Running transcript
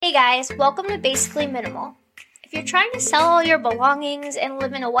Hey guys, welcome to Basically Minimal. If you're trying to sell all your belongings and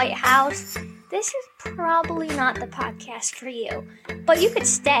live in a white house, this is probably not the podcast for you, but you could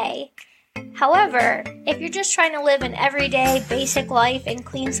stay. However, if you're just trying to live an everyday, basic life and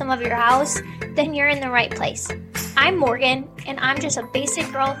clean some of your house, then you're in the right place. I'm Morgan, and I'm just a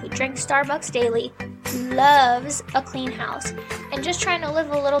basic girl who drinks Starbucks daily, loves a clean house, and just trying to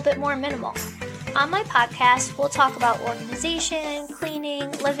live a little bit more minimal. On my podcast, we'll talk about organization, cleaning,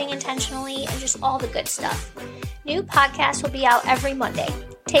 living intentionally, and just all the good stuff. New podcasts will be out every Monday.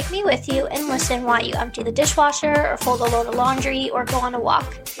 Take me with you and listen while you empty the dishwasher or fold a load of laundry or go on a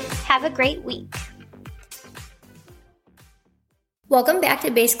walk. Have a great week. Welcome back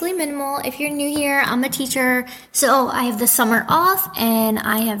to Basically Minimal. If you're new here, I'm a teacher, so I have the summer off, and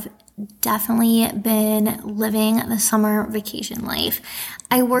I have definitely been living the summer vacation life.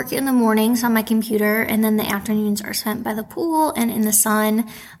 I work in the mornings on my computer, and then the afternoons are spent by the pool and in the sun.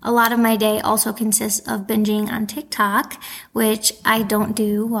 A lot of my day also consists of binging on TikTok, which I don't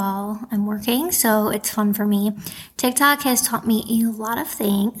do while I'm working, so it's fun for me. TikTok has taught me a lot of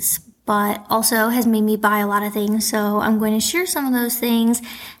things, but also has made me buy a lot of things, so I'm going to share some of those things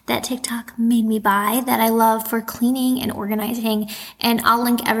that TikTok made me buy that I love for cleaning and organizing, and I'll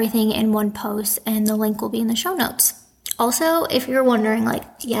link everything in one post, and the link will be in the show notes. Also, if you're wondering,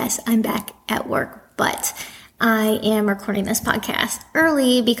 yes, I'm back at work, but I am recording this podcast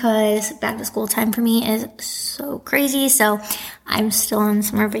early because back to school time for me is so crazy, so I'm still on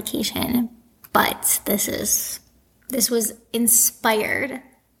summer vacation, but this was inspired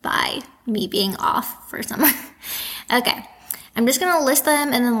by me being off for summer. Okay, I'm just going to list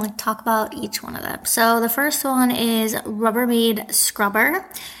them and then talk about each one of them. So the first one is Rubbermaid Scrubber.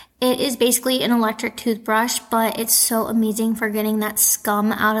 It is basically an electric toothbrush, but it's so amazing for getting that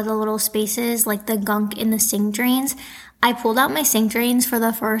scum out of the little spaces, like the gunk in the sink drains. I pulled out my sink drains for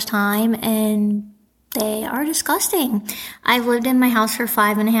the first time, and they are disgusting. I've lived in my house for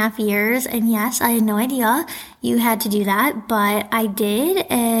 5.5 years, and yes, I had no idea you had to do that, but I did,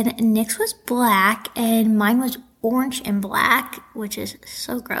 and Nick's was black, and mine was orange and black, which is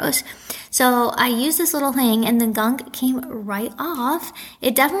so gross. So I used this little thing, and the gunk came right off.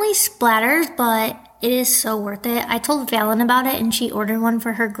 It definitely splatters, but it is so worth it. I told Valen about it, and she ordered one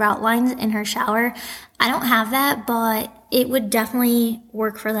for her grout lines in her shower. I don't have that, but it would definitely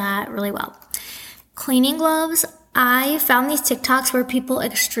work for that really well. Cleaning gloves. I found these TikToks where people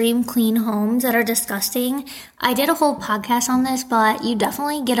extreme clean homes that are disgusting. I did a whole podcast on this, but you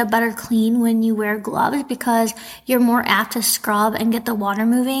definitely get a better clean when you wear gloves because you're more apt to scrub and get the water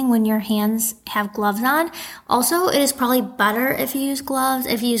moving when your hands have gloves on. Also, it is probably better if you use gloves,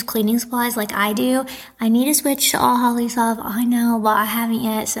 if you use cleaning supplies like I do. I need to switch to all Holly stuff. I know, but I haven't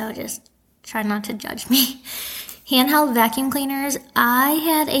yet, so just try not to judge me. Handheld vacuum cleaners. I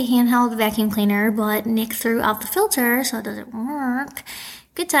had a handheld vacuum cleaner, but Nick threw out the filter, so it doesn't work.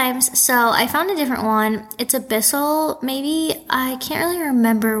 Good times. So I found a different one. It's a Bissell, maybe. I can't really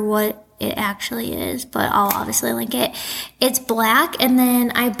remember what it actually is, but I'll obviously link it. It's black, and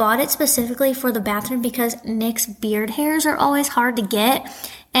then I bought it specifically for the bathroom because Nick's beard hairs are always hard to get,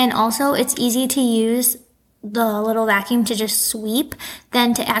 and also it's easy to use the little vacuum to just sweep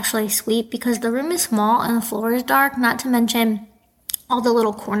than to actually sweep because the room is small and the floor is dark, not to mention all the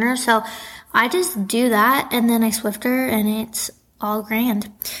little corners. So I just do that and then I Swiffer and it's all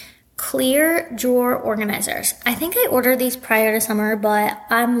grand. Clear drawer organizers. I think I ordered these prior to summer, but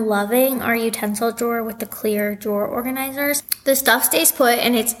I'm loving our utensil drawer with the clear drawer organizers. The stuff stays put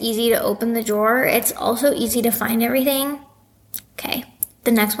and it's easy to open the drawer. It's also easy to find everything. Okay,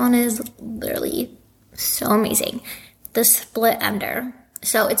 the next one is literally so amazing. The split ender.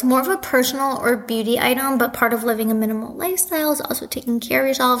 So it's more of a personal or beauty item, but part of living a minimal lifestyle is also taking care of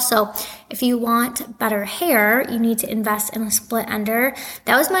yourself. So if you want better hair, you need to invest in a split ender.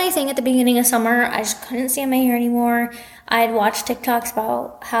 That was my thing at the beginning of summer. I just couldn't stand my hair anymore. I'd watch TikToks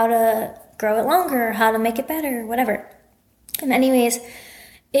about how to grow it longer, how to make it better, whatever. And anyways,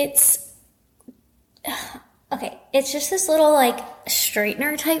 it's just this little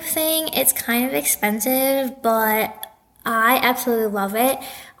straightener type thing. It's kind of expensive, but I absolutely love it.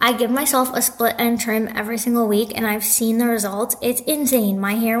 I give myself a split end trim every single week, and I've seen the results. It's insane.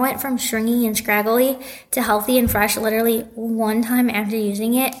 My hair went from stringy and scraggly to healthy and fresh literally one time after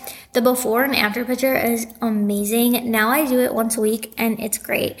using it. The before and after picture is amazing. Now I do it once a week, and it's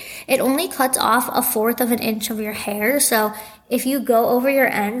great. It only cuts off 1/4 of an inch of your hair, so if you go over your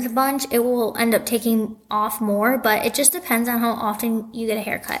ends a bunch, it will end up taking off more, but it just depends on how often you get a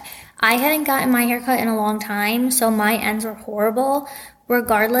haircut. I hadn't gotten my haircut in a long time, so my ends were horrible.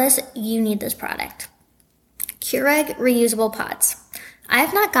 Regardless, you need this product. Keurig reusable pots. I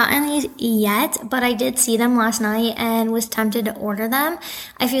have not gotten these yet, but I did see them last night and was tempted to order them.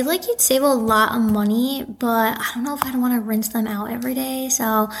 I feel like you'd save a lot of money, but I don't know if I'd want to rinse them out every day.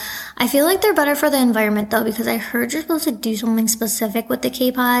 So I feel like they're better for the environment though, because I heard you're supposed to do something specific with the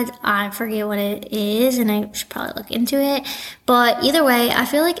K-Pods. I forget what it is, and I should probably look into it. But either way, I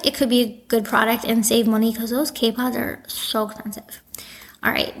feel like it could be a good product and save money because those K-Pods are so expensive.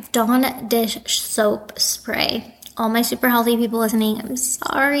 All right, Dawn Dish Soap Spray. All my super healthy people listening, I'm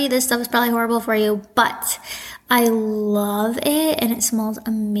sorry, this stuff is probably horrible for you, but I love it and it smells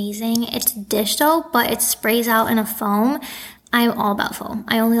amazing. It's dish soap, but it sprays out in a foam. I'm all about foam.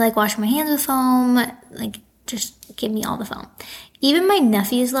 I only like washing my hands with foam. Like, just give me all the foam. Even my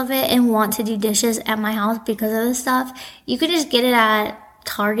nephews love it and want to do dishes at my house because of this stuff. You could just get it at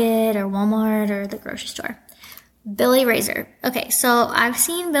Target or Walmart or the grocery store. Billy Razor. Okay, so I've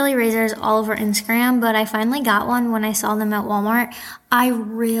seen Billy Razors all over Instagram, but I finally got one when I saw them at Walmart. I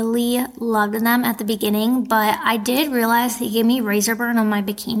really loved them at the beginning, but I did realize they gave me razor burn on my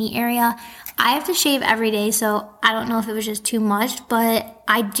bikini area. I have to shave every day, so I don't know if it was just too much, but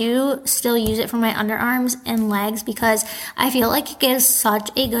I do still use it for my underarms and legs because I feel like it gives such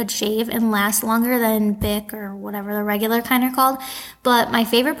a good shave and lasts longer than Bic or whatever the regular kind are called. But my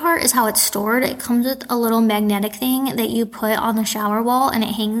favorite part is how it's stored. It comes with a little magnetic thing that you put on the shower wall and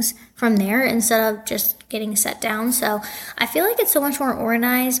it hangs from there instead of just getting set down. So I feel like it's so much more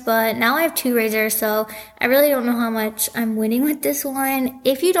organized, but now I have 2 razors, so I really don't know how much I'm winning with this one.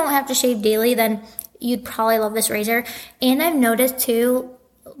 If you don't have to shave daily, then you'd probably love this razor. And I've noticed too,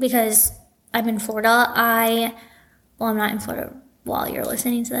 because I'm in Florida, I'm not in Florida while you're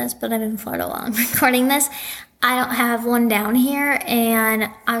listening to this, but I'm in Florida while I'm recording this. I don't have one down here,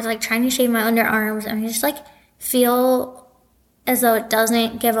 and I was like trying to shave my underarms, and I just like feel as though it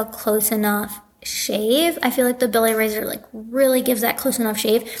doesn't give a close enough shave. I feel like the Billy Razor like really gives that close enough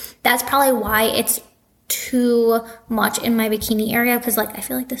shave. That's probably why it's too much in my bikini area, because like I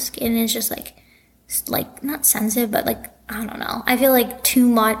feel like the skin is just like not sensitive, but like I don't know. I feel like too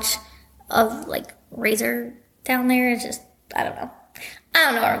much of like razor down there is just I don't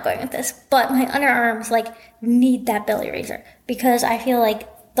know where I'm going with this, but my underarms like need that Billy Razor because I feel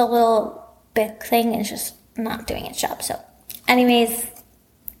like the little Bic thing is just not doing its job. So anyways,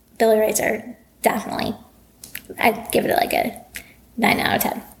 Billy Razor, definitely. I'd give it like a 9 out of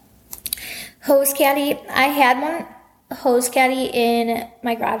 10. Hose caddy. I had one hose caddy in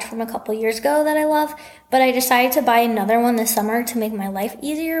my garage from a couple years ago that I love, but I decided to buy another one this summer to make my life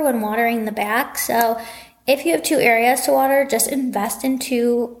easier when watering the back. So if you have 2 areas to water, just invest in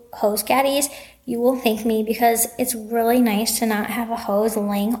 2 hose caddies. You will thank me because it's really nice to not have a hose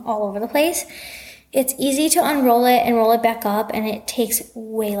laying all over the place. It's easy to unroll it and roll it back up, and it takes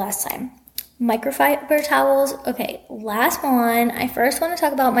way less time. Microfiber towels. Okay, last one. I first want to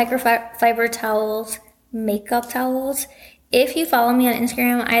talk about microfiber towels, makeup towels. If you follow me on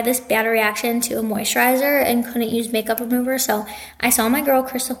Instagram, I had this bad reaction to a moisturizer and couldn't use makeup remover. So I saw my girl,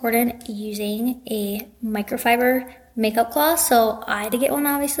 Krista Horton, using a microfiber makeup cloth. So I had to get one,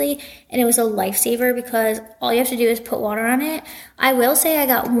 obviously. And it was a lifesaver because all you have to do is put water on it. I will say I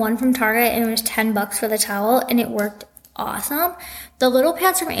got one from Target and it was $10 for the towel and it worked awesome. The little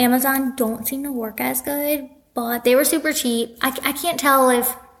pads from Amazon don't seem to work as good, but they were super cheap. I can't tell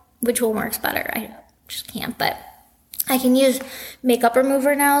which one works better. I just can't, but I can use makeup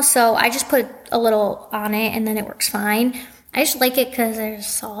remover now, so I just put a little on it and then it works fine. I just like it because they're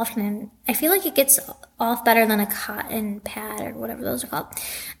soft and I feel like it gets off better than a cotton pad or whatever those are called.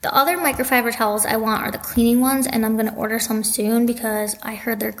 The other microfiber towels I want are the cleaning ones, and I'm going to order some soon because I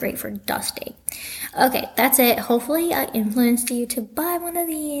heard they're great for dusting. Okay, that's it. Hopefully I influenced you to buy one of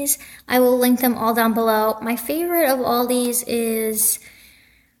these. I will link them all down below. My favorite of all these is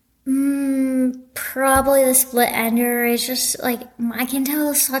probably the split ender. It's just like, I can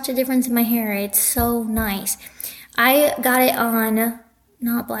tell such a difference in my hair. It's so nice. I got it on,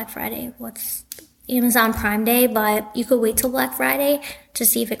 not Black Friday, Amazon Prime Day, but you could wait till Black Friday to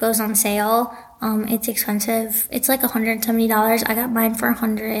see if it goes on sale. It's expensive. It's like $170. I got mine for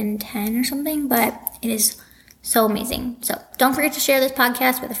 $110 or something, but it is so amazing. So don't forget to share this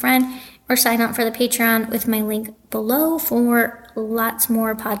podcast with a friend or sign up for the Patreon with my link below for lots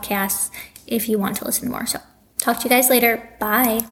more podcasts if you want to listen more. So talk to you guys later. Bye.